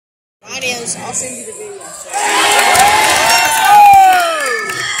Mine is. I'll send you the video.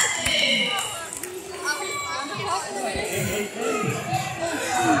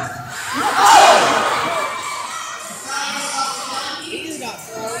 He's got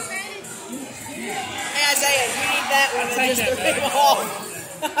thrown. Hey Isaiah, you need that one and just threw him off.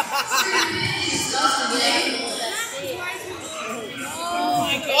 Oh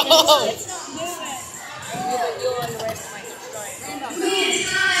my god.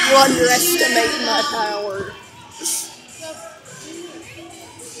 You underestimate my power.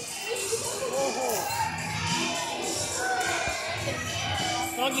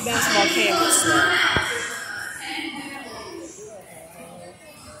 Doggy basketball canvas though.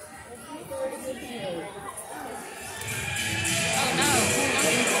 Oh no.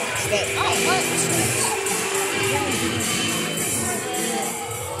 That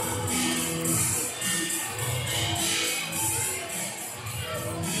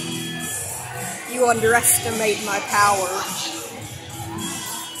You underestimate my power.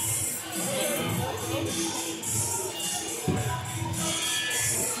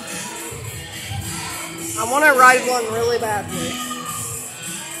 I want to ride one really badly.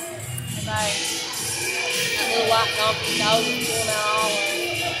 That little white donkey knows it's going out.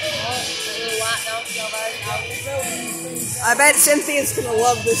 That little white donkey over there. I bet Cynthia's gonna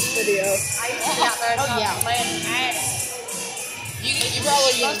love this video. I used to be out there and yeah. playing mad. You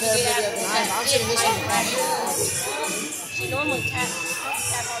probably use their video than I have. I'm seeing this one practice. She normally taps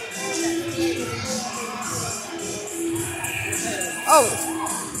on the Oh.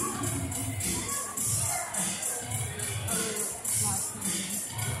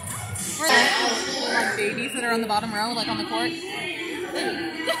 Like babies that are on the bottom row, like on the court.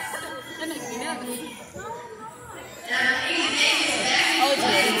 That makes me nervous. Oh, it's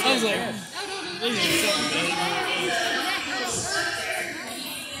weird. I was like,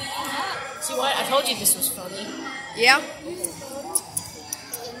 See what? I told you this was funny. Yeah?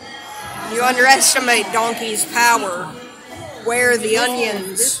 You underestimate Donkey's power. Where are the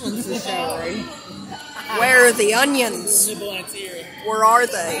onions? this one's the shower. Where are the onions? Nibble at its ear. Where are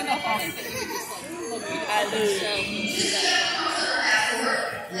they? I lose.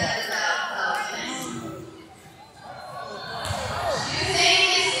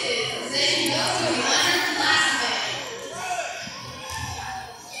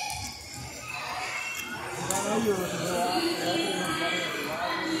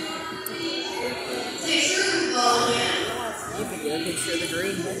 Picture of the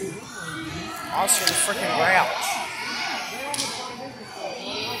green one. Also the freaking Grouch.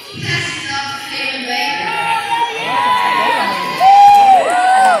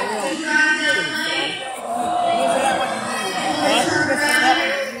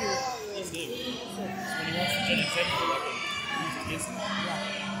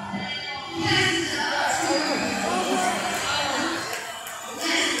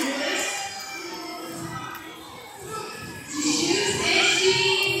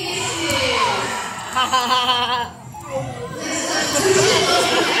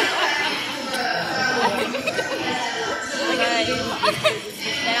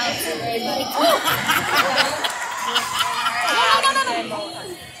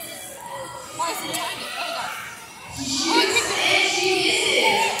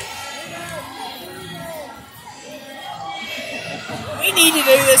 We need to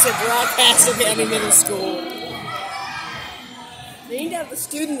do this at Rockcastle County Middle School. We need to have the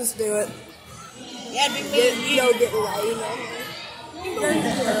students do it. Yeah, get lame.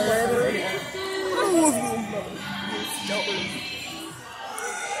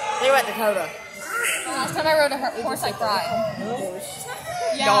 They were at Dakota. Last time I rode a horse, I cried.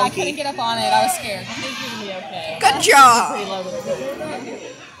 Yeah, Donkey. I couldn't get up on it. I was scared. Good job.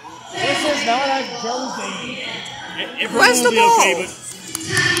 This is not a Josie. Where's the ball? Okay, but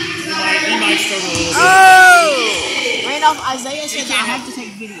he might struggle a little bit. Oh! Randolph, Isaiah said I have to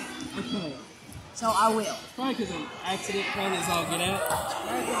take video. So I will. Probably because of accident, probably is all get out.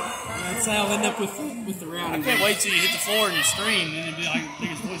 That's how I'll end up with the round. I can't wait till you hit the floor and you scream, and it'd be like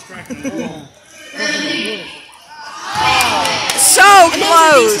biggest voice cracking in the world. So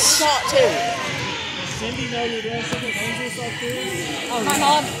close. Shot too. Does Cindy know you're dressing as dangerous like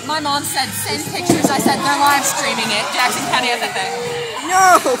this? My mom said send pictures. I said they're live streaming it. Jackson County has a thing.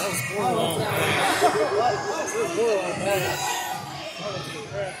 No.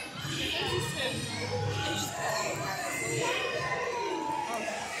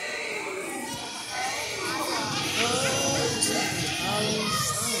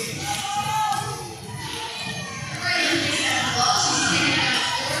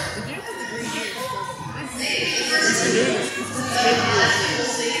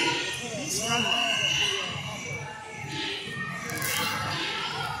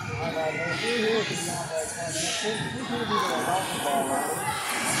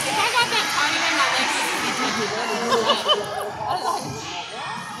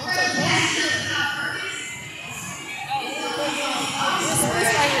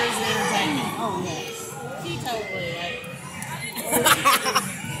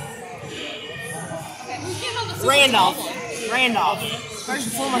 Randolph. Randolph. First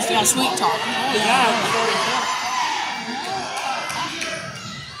and foremost, you got sweet talk.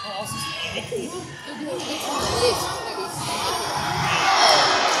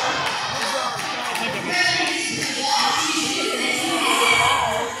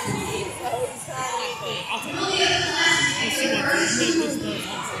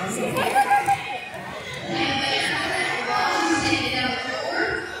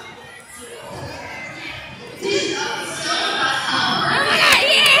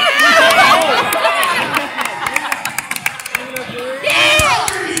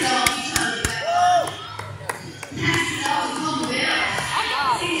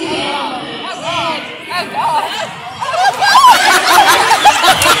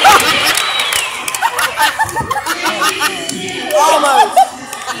 Almost.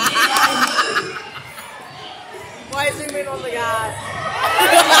 Why zoom in on the guy?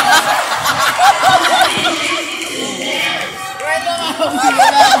 Randall, I hope you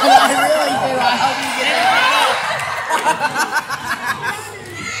get that one. I really do. I hope you get that one.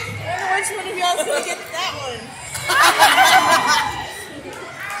 I wonder which one of y'all is going to get that one.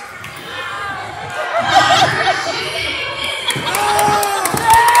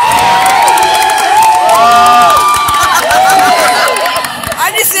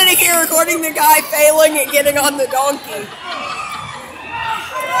 I'm just sitting here recording the guy failing at getting on the donkey.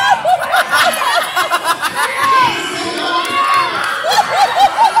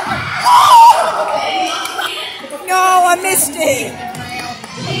 No, I missed it.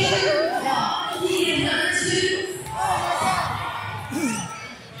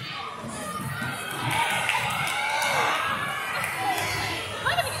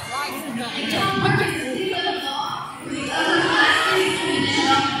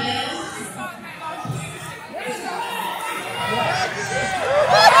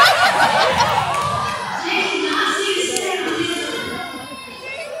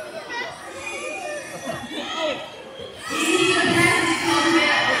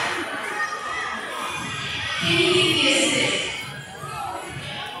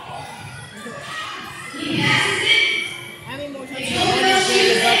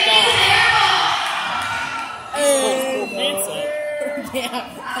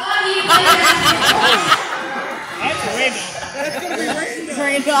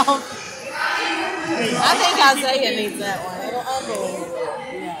 Randolph. I think Isaiah needs that one.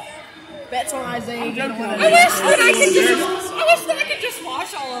 Bets on Isaiah. I wish that I could just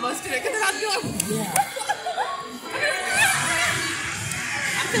watch all of us do it, because then I'd be like,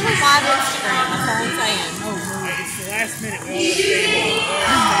 I'm feeling live Instagram, that's all I'm saying. It's the last minute.